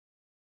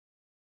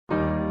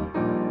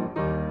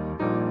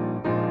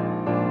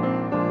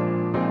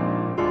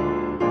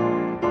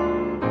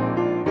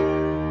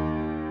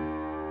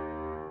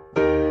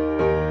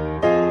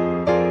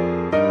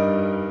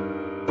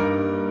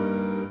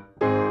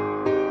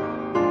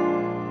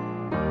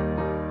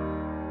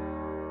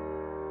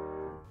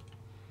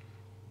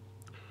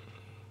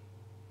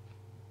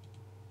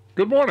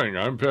Good morning.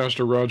 I'm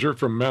Pastor Roger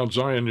from Mount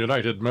Zion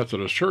United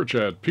Methodist Church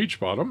at Peach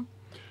Bottom,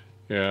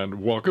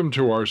 and welcome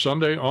to our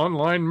Sunday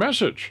online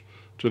message.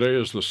 Today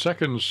is the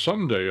second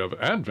Sunday of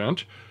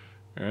Advent,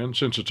 and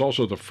since it's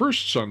also the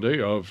first Sunday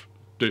of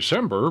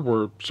December,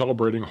 we're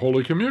celebrating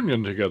Holy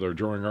Communion together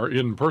during our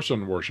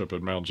in-person worship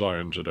at Mount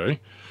Zion today.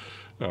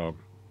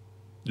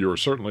 You are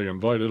certainly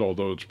invited,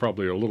 although it's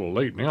probably a little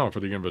late now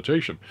for the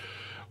invitation.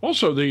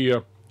 Also,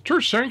 the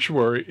church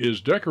sanctuary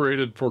is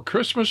decorated for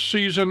Christmas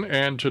season,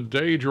 and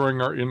today during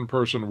our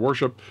in-person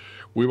worship,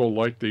 we will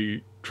light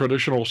the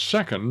traditional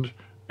second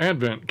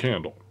Advent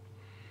candle.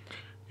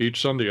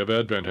 Each Sunday of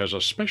Advent has a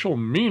special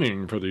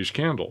meaning for these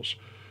candles.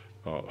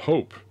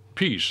 Hope,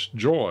 peace,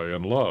 joy,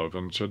 and love.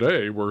 And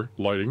today we're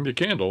lighting the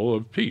candle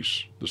of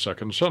peace, the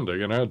second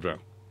Sunday in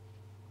Advent.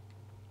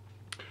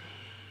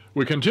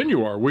 We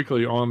continue our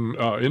weekly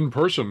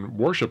in-person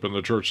worship in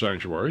the church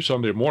sanctuary,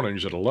 Sunday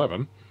mornings at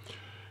 11.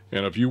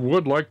 And if you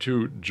would like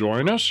to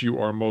join us, you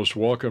are most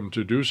welcome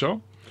to do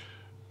so.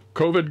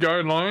 COVID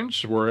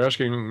guidelines, we're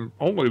asking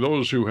only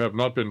those who have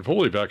not been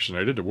fully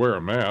vaccinated to wear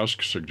a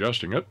mask,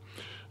 suggesting it.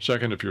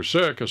 Second, if you're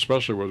sick,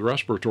 especially with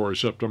respiratory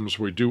symptoms,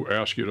 we do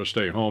ask you to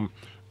stay home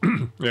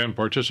and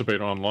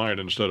participate online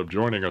instead of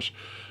joining us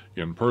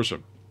in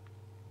person.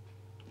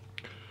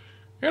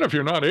 And if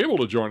you're not able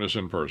to join us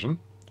in person,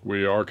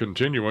 we are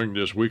continuing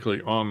this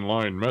weekly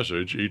online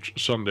message each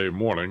Sunday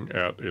morning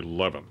at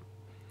 11.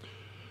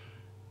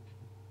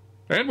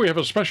 And we have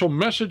a special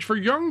message for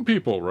young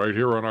people right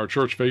here on our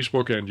church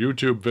Facebook and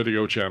YouTube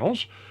video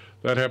channels.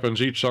 That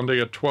happens each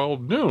Sunday at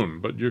 12 noon,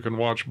 but you can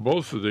watch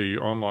both the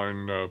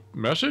online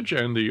message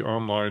and the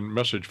online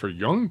message for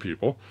young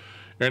people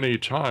any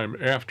time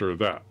after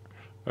that.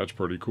 That's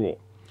pretty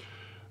cool.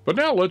 But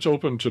now let's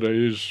open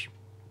today's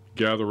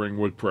gathering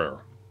with prayer.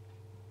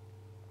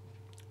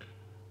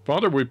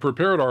 Father, we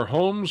prepared our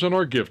homes and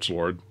our gifts,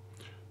 Lord,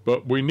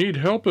 but we need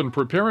help in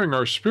preparing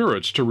our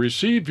spirits to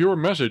receive your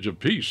message of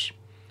peace.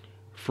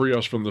 Free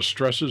us from the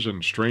stresses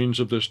and strains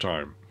of this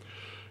time,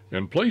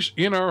 and place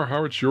in our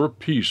hearts your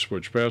peace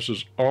which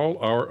passes all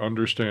our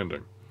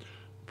understanding.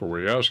 For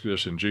we ask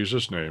this in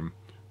Jesus' name,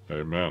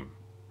 amen.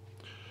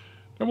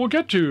 And we'll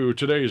get to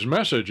today's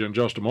message in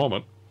just a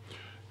moment.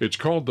 It's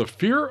called The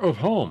Fear of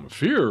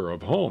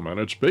Home, and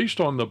it's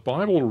based on the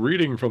Bible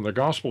reading from the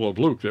Gospel of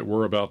Luke that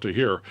we're about to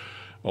hear,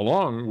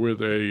 along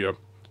with a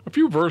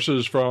few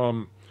verses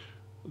from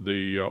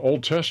the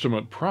Old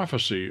Testament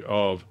prophecy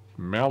of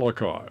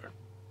Malachi.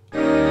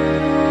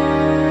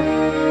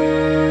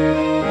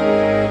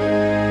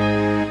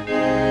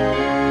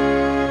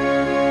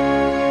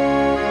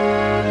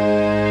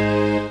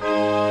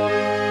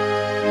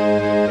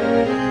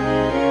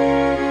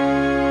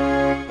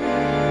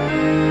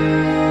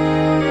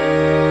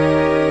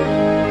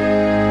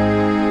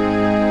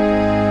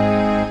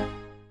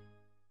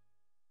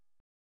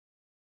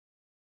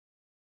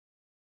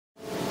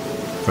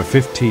 For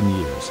 15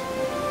 years,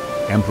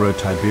 Emperor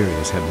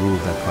Tiberius had ruled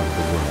that part of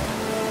the world.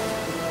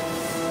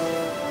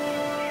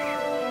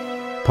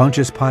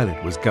 Pontius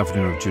Pilate was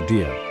governor of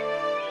Judea,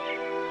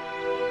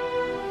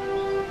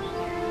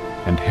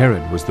 and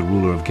Herod was the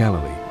ruler of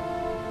Galilee.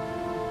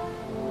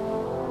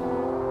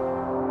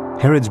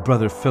 Herod's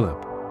brother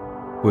Philip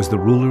was the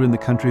ruler in the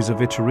countries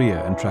of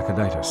Iturea and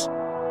Trachonitis.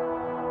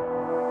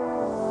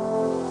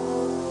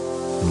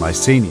 And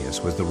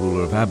Lysanias was the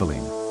ruler of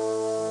Abilene.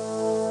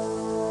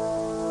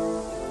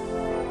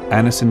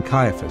 Annas and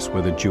Caiaphas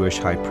were the Jewish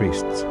high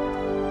priests.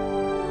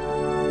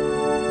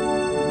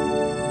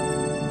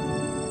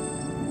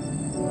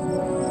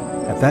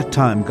 At that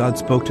time, God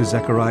spoke to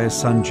Zechariah's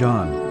son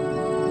John,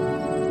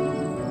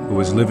 who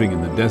was living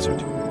in the desert.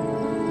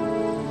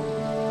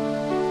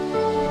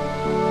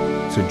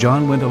 So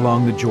John went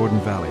along the Jordan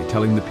Valley,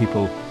 telling the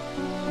people,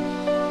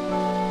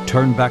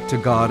 "Turn back to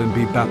God and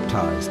be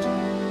baptized.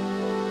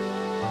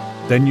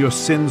 Then your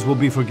sins will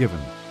be forgiven."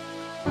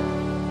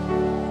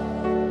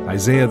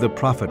 Isaiah the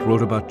prophet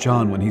wrote about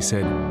John when he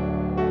said,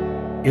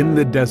 "In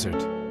the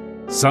desert,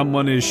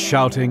 someone is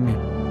shouting,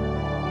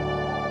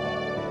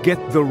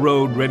 'Get the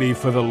road ready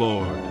for the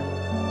Lord.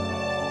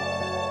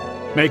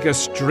 Make a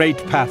straight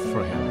path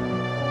for him.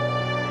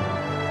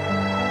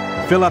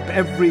 Fill up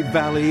every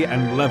valley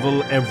and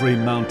level every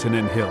mountain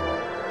and hill.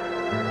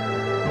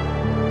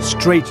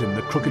 Straighten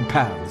the crooked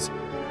paths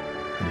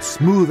and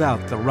smooth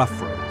out the rough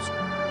roads.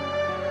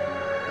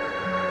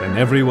 Then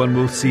everyone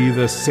will see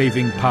the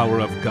saving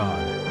power of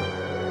God.'"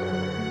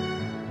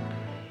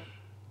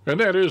 And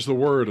that is the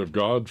word of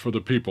God for the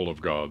people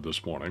of God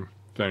this morning.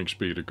 Thanks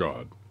be to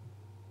God.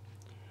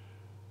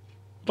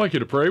 I'd like you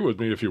to pray with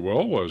me, if you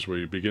will, as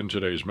we begin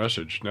today's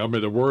message. Now may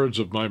the words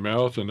of my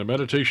mouth and the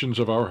meditations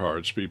of our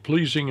hearts be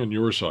pleasing in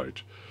your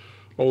sight,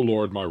 O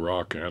Lord, my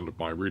rock and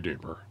my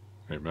redeemer.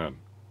 Amen.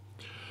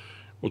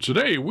 Well,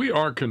 today we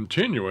are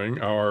continuing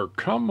our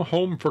Come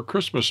Home for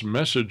Christmas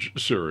message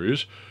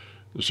series.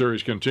 The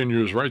series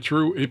continues right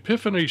through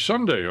Epiphany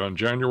Sunday on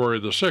January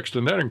the 6th,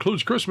 and that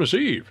includes Christmas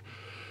Eve.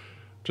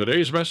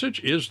 Today's message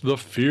is The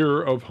Fear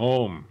of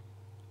Home.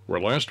 Where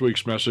last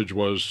week's message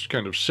was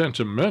kind of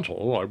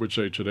sentimental, I would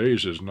say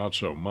today's is not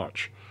so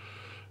much.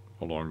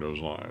 along those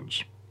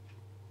lines.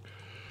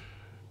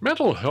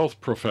 Mental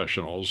health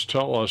professionals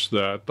tell us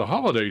that the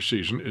holiday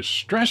season is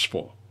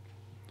stressful,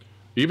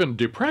 even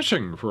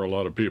depressing for a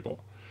lot of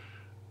people.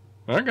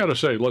 I gotta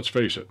say, let's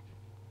face it,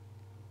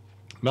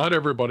 not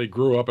everybody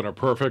grew up in a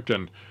perfect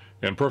and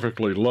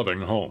perfectly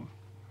loving home.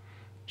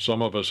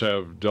 Some of us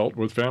have dealt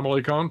with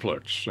family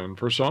conflicts, and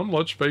for some,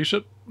 let's face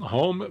it,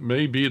 home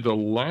may be the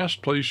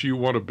last place you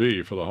want to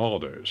be for the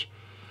holidays.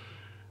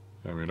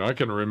 I mean, I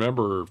can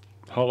remember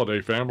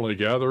holiday family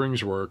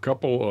gatherings where a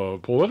couple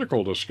of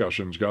political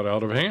discussions got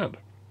out of hand,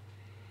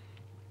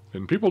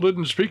 and people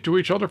didn't speak to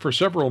each other for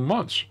several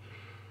months.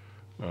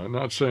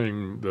 Not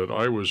saying that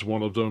I was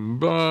one of them,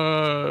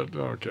 but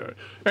okay.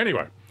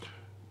 Anyway,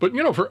 but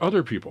for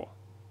other people,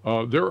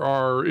 there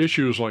are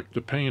issues like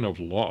the pain of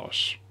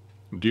loss,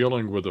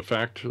 dealing with the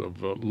fact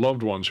of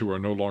loved ones who are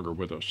no longer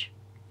with us.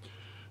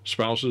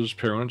 Spouses,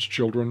 parents,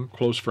 children,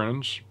 close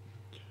friends.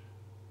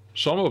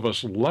 Some of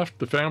us left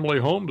the family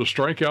home to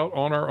strike out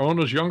on our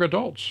own as young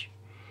adults.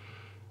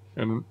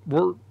 And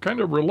we're kind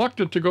of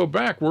reluctant to go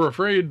back. We're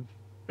afraid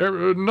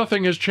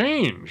nothing has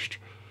changed.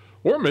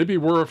 Or maybe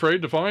we're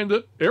afraid to find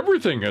that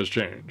everything has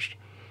changed.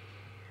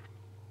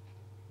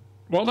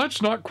 Well,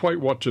 that's not quite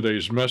what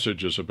today's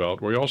message is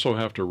about. We also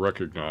have to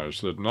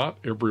recognize that not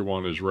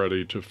everyone is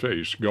ready to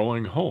face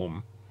going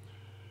home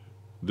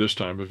this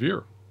time of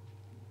year.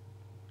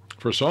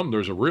 For some,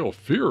 there's a real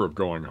fear of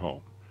going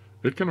home.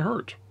 It can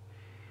hurt.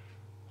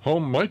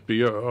 Home might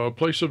be a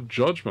place of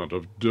judgment,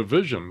 of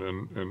division,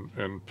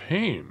 and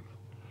pain.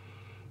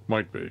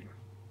 Might be.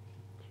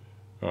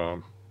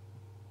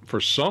 For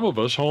some of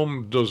us,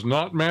 home does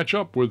not match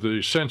up with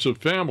the sense of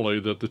family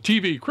that the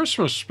TV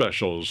Christmas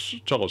specials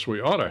tell us we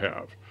ought to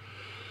have.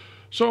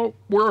 So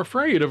we're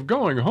afraid of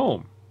going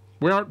home.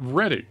 We aren't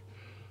ready.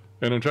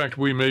 And in fact,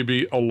 we may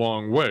be a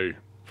long way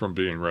from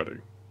being ready.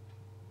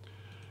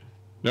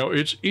 Now,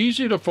 it's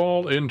easy to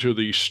fall into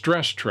the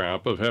stress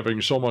trap of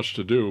having so much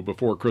to do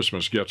before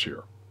Christmas gets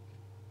here.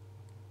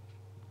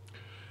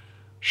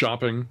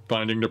 Shopping,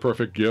 finding the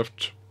perfect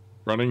gift,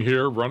 running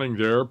here, running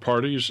there,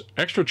 parties,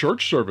 extra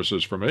church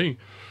services for me,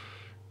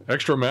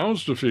 extra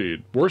mouths to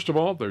feed. Worst of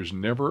all, there's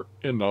never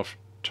enough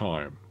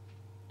time.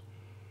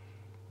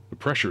 The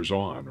pressure's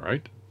on,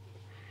 right?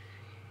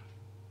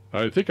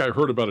 I think I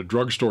heard about a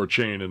drugstore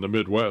chain in the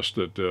Midwest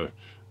that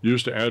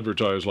used to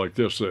advertise like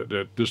this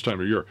at this time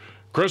of year.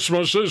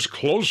 Christmas is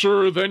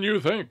closer than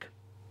you think.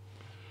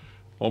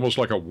 Almost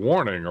like a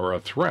warning or a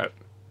threat.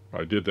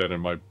 I did that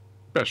in my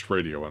best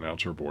radio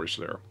announcer voice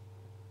there.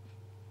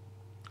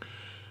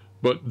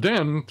 But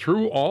then,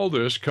 through all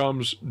this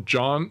comes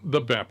John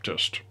the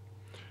Baptist.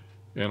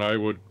 And I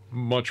would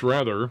much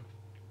rather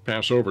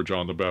pass over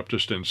John the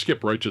Baptist and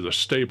skip right to the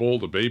stable,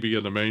 the baby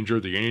in the manger,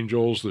 the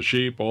angels, the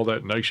sheep, all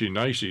that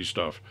nicey-nicey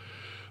stuff.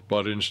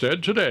 But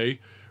instead today,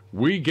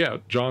 we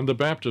get John the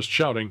Baptist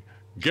shouting,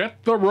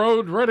 "Get the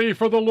road ready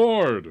for the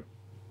Lord."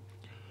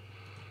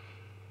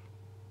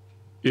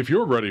 If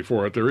you're ready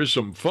for it, there is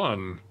some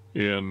fun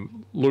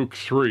in Luke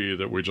 3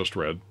 that we just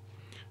read.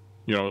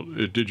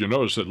 Did you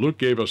notice that Luke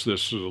gave us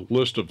this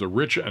list of the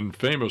rich and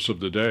famous of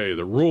the day,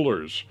 the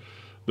rulers,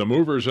 the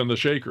movers and the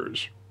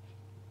shakers?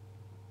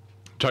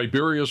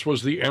 Tiberius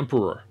was the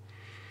emperor.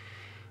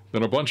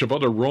 Then a bunch of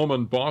other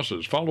Roman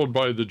bosses, followed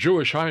by the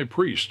Jewish high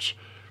priests.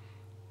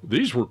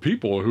 These were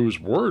people whose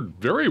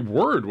very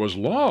word was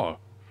law.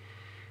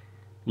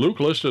 Luke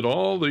listed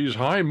all these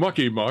high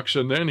mucky mucks,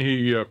 and then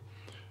he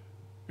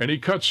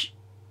cuts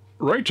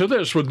right to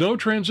this with no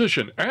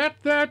transition.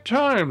 At that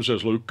time,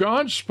 says Luke,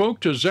 God spoke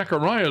to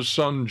Zechariah's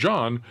son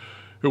John,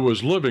 who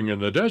was living in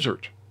the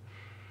desert.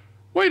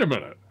 Wait a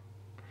minute.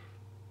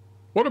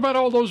 What about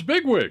all those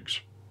bigwigs?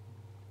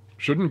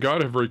 Shouldn't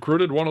God have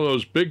recruited one of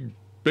those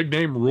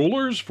big-name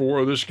rulers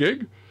for this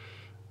gig?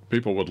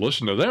 People would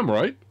listen to them,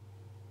 right?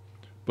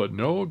 But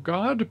no,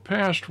 God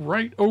passed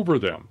right over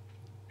them.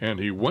 And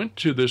he went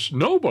to this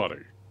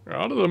nobody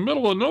out of the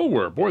middle of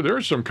nowhere. Boy,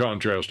 there's some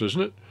contrast,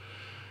 isn't it?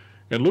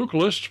 And Luke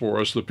lists for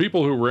us the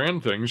people who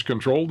ran things,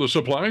 controlled the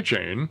supply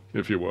chain,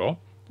 if you will.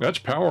 That's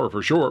power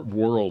for sure,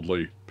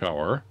 worldly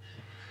power,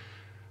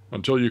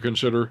 until you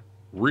consider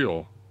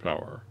real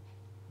power.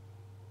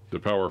 The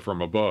power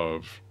from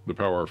above, the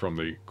power from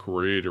the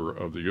creator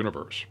of the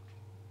universe.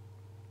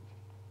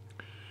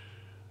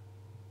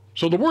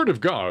 So the word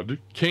of God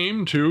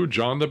came to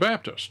John the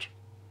Baptist.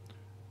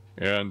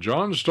 And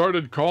John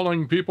started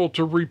calling people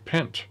to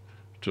repent,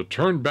 to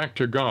turn back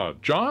to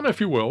God. John, if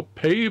you will,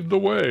 paved the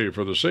way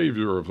for the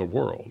Savior of the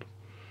world.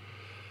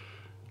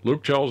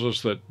 Luke tells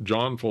us that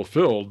John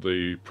fulfilled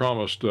the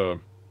promised, the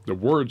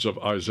words of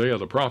Isaiah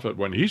the prophet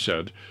when he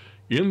said,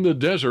 "In the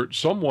desert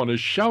someone is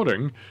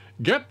shouting,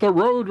 'Get the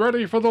road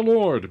ready for the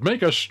Lord,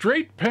 make a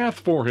straight path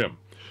for him.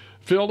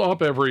 Fill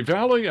up every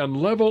valley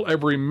and level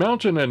every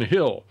mountain and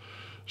hill.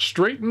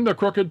 Straighten the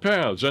crooked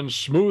paths and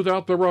smooth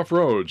out the rough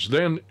roads.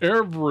 Then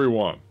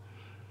everyone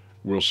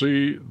will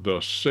see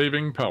the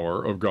saving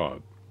power of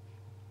God.'"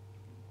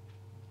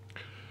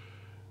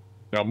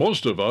 Now,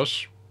 most of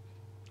us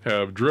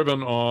have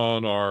driven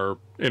on our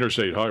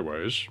interstate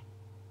highways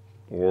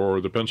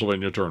or the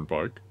Pennsylvania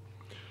Turnpike.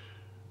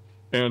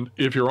 And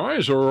if your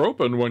eyes are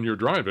open when you're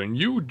driving,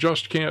 you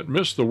just can't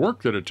miss the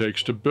work that it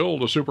takes to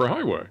build a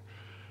superhighway.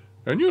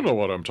 And you know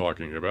what I'm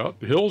talking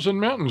about. Hills and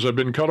mountains have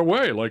been cut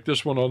away, like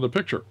this one on the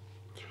picture.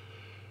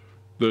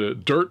 The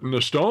dirt and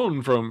the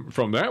stone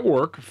from that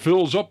work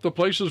fills up the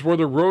places where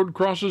the road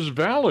crosses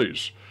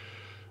valleys.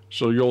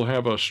 So you'll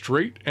have a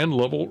straight and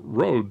level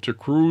road to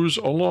cruise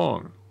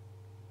along.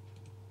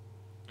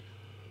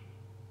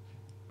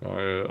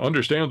 I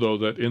understand, though,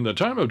 that in the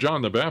time of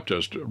John the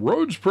Baptist,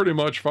 roads pretty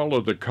much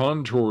followed the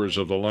contours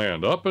of the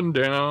land, up and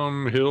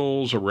down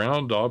hills,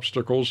 around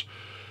obstacles,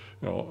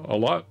 a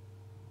lot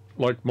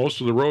like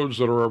most of the roads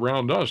that are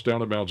around us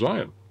down at Mount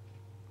Zion.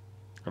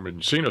 I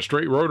mean, seen a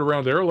straight road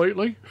around there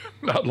lately?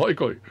 Not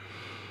likely.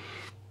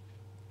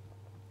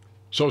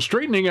 So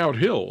straightening out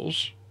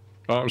roads,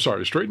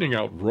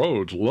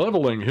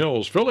 leveling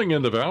hills, filling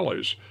in the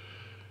valleys.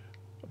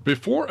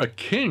 Before a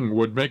king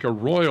would make a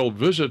royal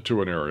visit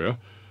to an area,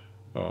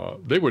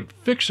 they would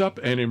fix up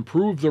and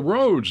improve the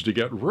roads to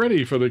get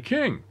ready for the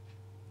king.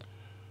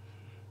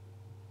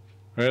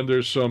 And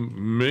there's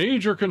some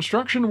major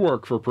construction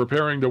work for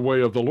preparing the way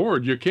of the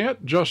Lord. You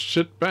can't just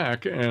sit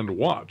back and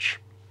watch.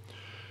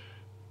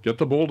 Get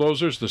the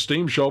bulldozers, the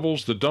steam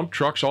shovels, the dump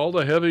trucks, all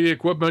the heavy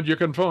equipment you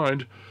can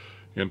find,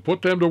 and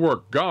put them to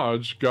work.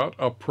 God's got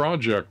a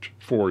project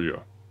for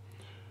you.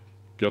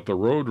 Get the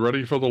road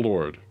ready for the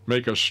Lord.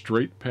 Make a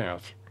straight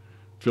path.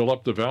 Fill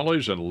up the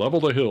valleys and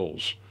level the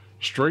hills.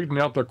 Straighten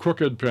out the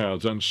crooked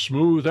paths and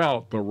smooth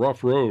out the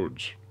rough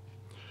roads.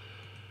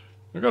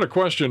 I've got a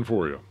question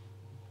for you.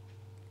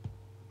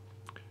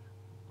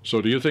 So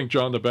do you think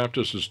John the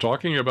Baptist is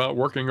talking about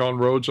working on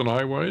roads and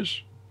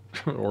highways?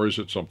 Or is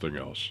it something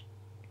else?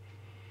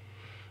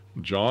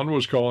 John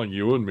was calling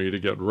you and me to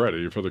get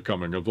ready for the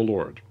coming of the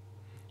Lord,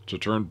 to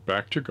turn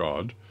back to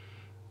God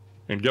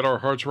and get our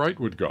hearts right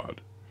with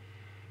God.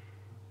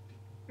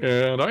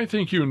 And I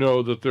think you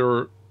know that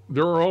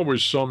there are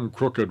always some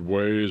crooked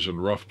ways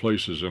and rough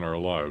places in our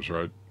lives,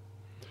 right?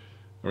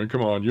 I mean,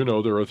 come on, you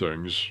know there are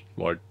things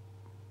like,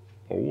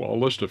 I'll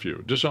list a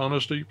few.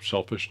 Dishonesty,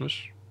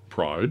 selfishness,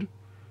 pride,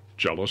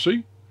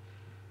 jealousy,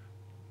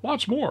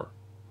 lots more.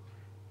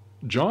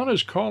 John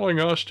is calling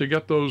us to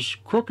get those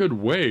crooked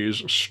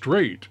ways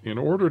straight in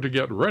order to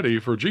get ready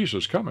for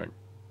Jesus' coming.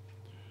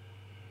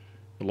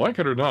 Like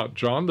it or not,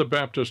 John the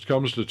Baptist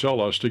comes to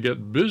tell us to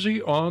get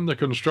busy on the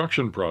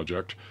construction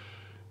project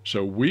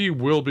so we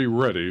will be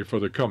ready for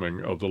the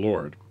coming of the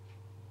Lord.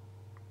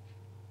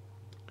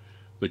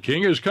 The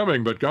king is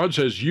coming, but God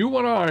says you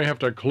and I have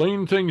to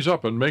clean things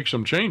up and make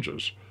some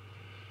changes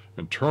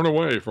and turn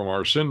away from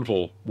our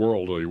sinful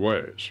worldly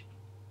ways.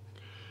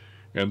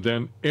 And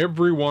then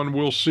everyone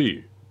will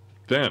see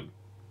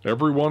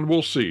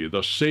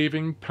the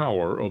saving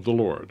power of the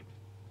Lord.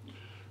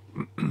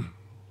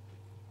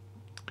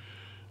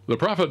 The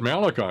prophet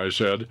Malachi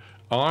said,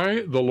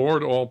 I, the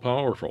Lord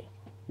all-powerful,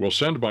 will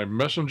send my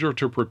messenger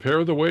to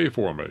prepare the way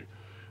for me.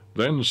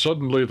 Then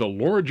suddenly the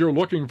Lord you're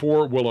looking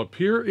for will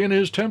appear in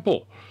his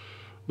temple.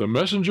 The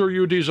messenger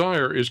you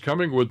desire is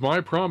coming with my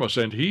promise,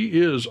 and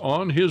he is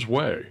on his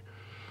way.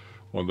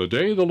 On the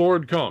day the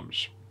Lord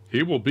comes,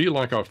 he will be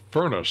like a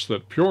furnace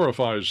that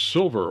purifies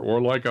silver,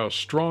 or like a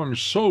strong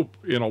soap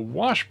in a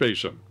wash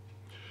basin.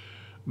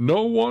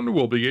 No one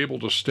will be able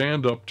to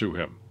stand up to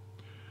him.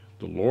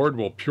 The Lord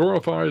will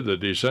purify the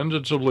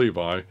descendants of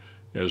Levi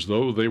as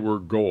though they were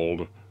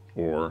gold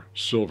or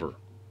silver.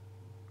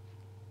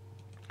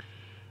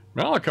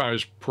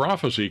 Malachi's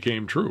prophecy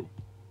came true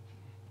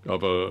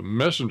of a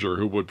messenger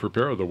who would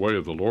prepare the way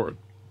of the Lord.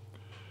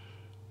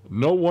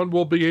 No one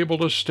will be able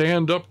to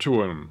stand up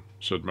to him,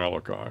 said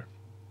Malachi.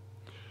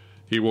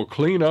 He will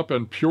clean up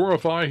and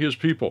purify his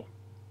people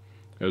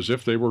as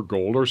if they were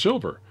gold or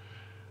silver.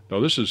 Now,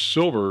 this is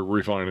silver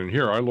refining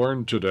here. I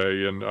learned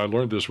today, and I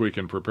learned this week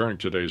in preparing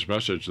today's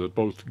message, that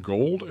both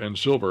gold and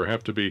silver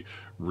have to be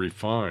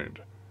refined.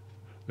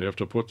 They have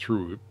to put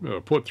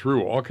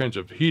through all kinds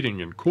of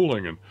heating and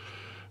cooling, and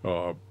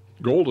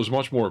gold is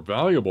much more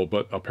valuable,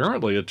 but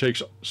apparently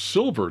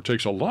silver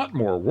takes a lot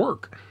more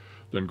work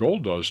than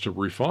gold does to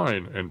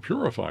refine and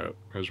purify it,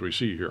 as we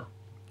see here.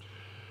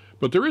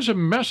 But there is a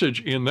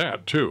message in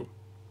that, too.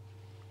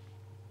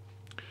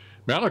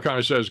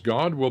 Malachi says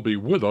God will be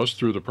with us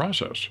through the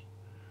process,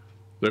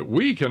 that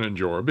we can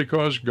endure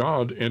because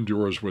God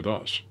endures with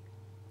us.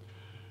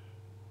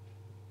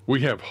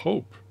 We have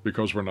hope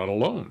because we're not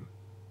alone.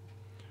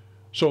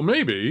 So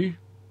maybe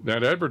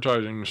that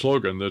advertising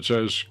slogan that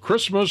says,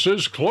 Christmas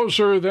is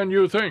closer than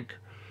you think,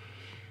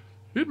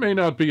 it may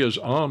not be as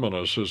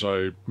ominous as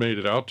I made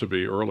it out to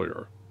be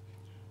earlier.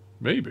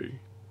 Maybe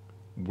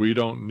we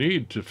don't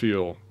need to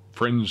feel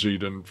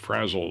frenzied and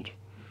frazzled,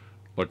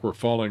 like we're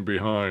falling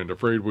behind,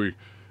 afraid we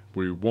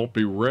won't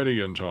be ready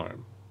in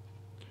time.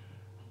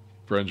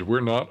 Friends,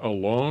 we're not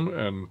alone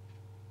and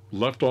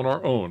left on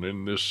our own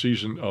in this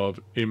season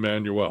of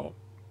Emmanuel,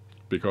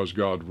 because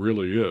God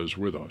really is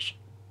with us.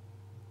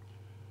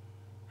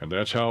 And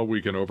that's how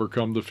we can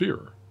overcome the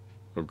fear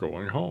of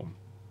going home.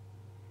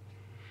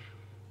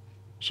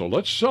 So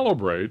let's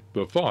celebrate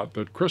the thought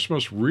that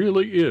Christmas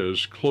really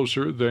is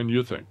closer than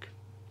you think.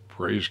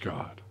 Praise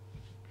God.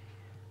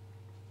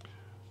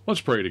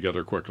 Let's pray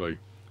together quickly.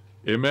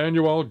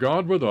 Emmanuel,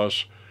 God with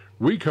us,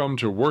 we come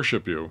to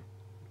worship you.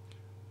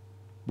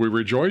 We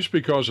rejoice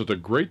because of the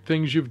great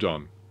things you've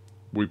done.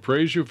 We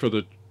praise you for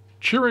the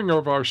cheering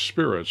of our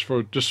spirits,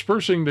 for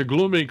dispersing the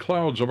gloomy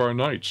clouds of our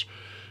nights.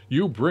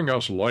 You bring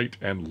us light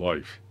and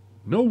life.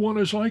 No one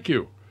is like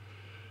you.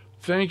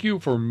 Thank you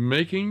for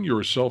making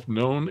yourself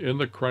known in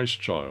the Christ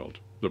child,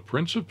 the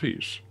Prince of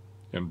Peace,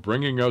 and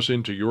bringing us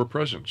into your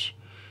presence.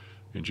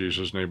 In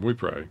Jesus' name we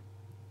pray.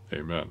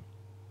 Amen.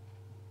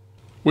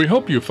 We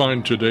hope you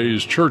find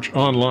today's Church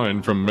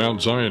Online from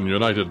Mount Zion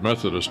United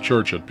Methodist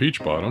Church at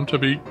Peach Bottom to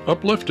be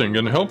uplifting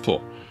and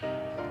helpful.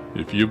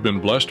 If you've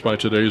been blessed by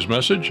today's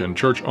message and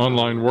Church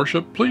Online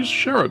worship, please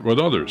share it with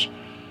others.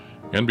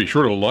 And be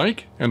sure to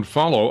like and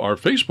follow our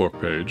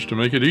Facebook page to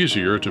make it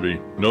easier to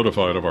be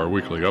notified of our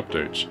weekly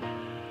updates.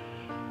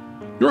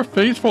 Your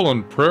faithful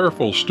and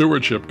prayerful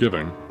stewardship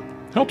giving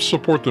helps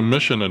support the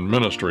mission and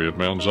ministry at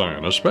Mount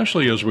Zion,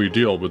 especially as we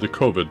deal with the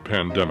COVID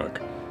pandemic.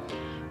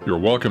 You're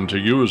welcome to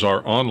use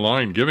our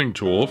online giving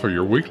tool for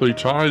your weekly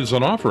tithes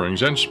and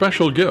offerings and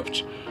special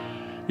gifts.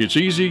 It's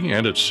easy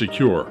and it's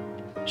secure,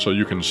 so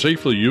you can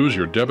safely use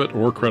your debit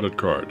or credit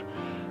card.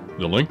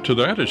 The link to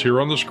that is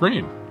here on the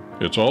screen.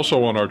 It's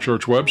also on our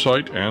church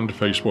website and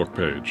Facebook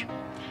page.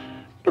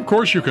 Of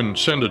course, you can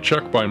send a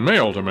check by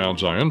mail to Mount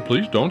Zion.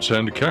 Please don't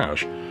send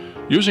cash,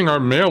 using our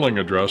mailing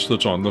address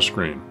that's on the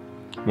screen.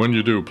 When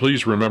you do,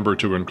 please remember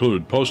to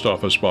include Post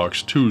Office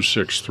Box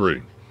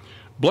 263.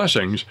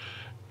 Blessings,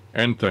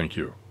 and thank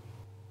you.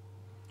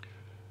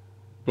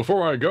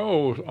 Before I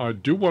go, I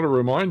do want to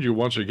remind you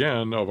once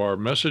again of our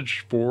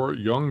message for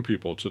young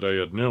people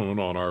today at noon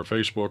on our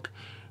Facebook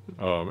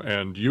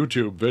and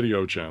YouTube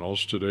video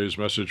channels. Today's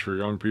message for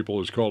young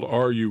people is called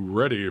Are You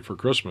Ready for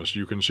Christmas?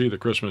 You can see the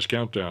Christmas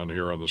countdown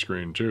here on the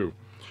screen too.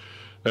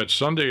 That's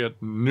Sunday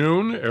at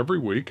noon every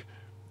week,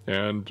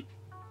 and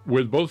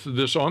with both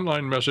this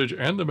online message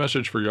and the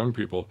message for young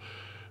people,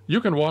 you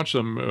can watch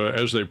them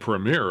as they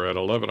premiere at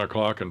 11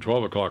 o'clock and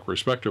 12 o'clock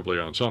respectively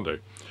on Sunday.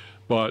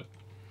 But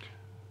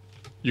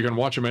you can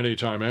watch them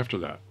anytime after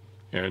that,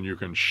 and you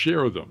can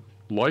share them,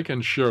 like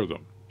and share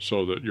them,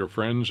 so that your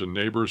friends and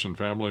neighbors and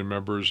family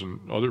members and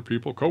other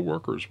people,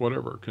 co-workers,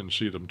 whatever, can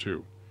see them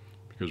too,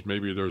 because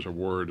maybe there's a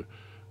word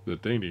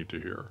that they need to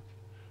hear.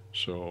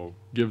 So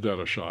give that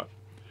a shot.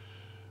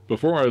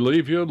 Before I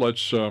leave you,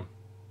 let's have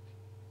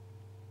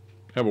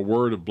a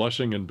word of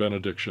blessing and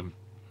benediction.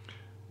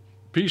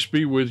 Peace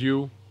be with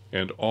you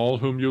and all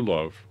whom you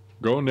love.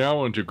 Go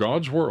now into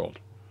God's world.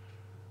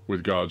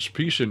 With God's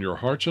peace in your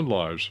hearts and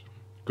lives,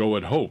 go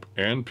in hope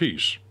and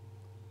peace.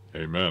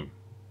 Amen.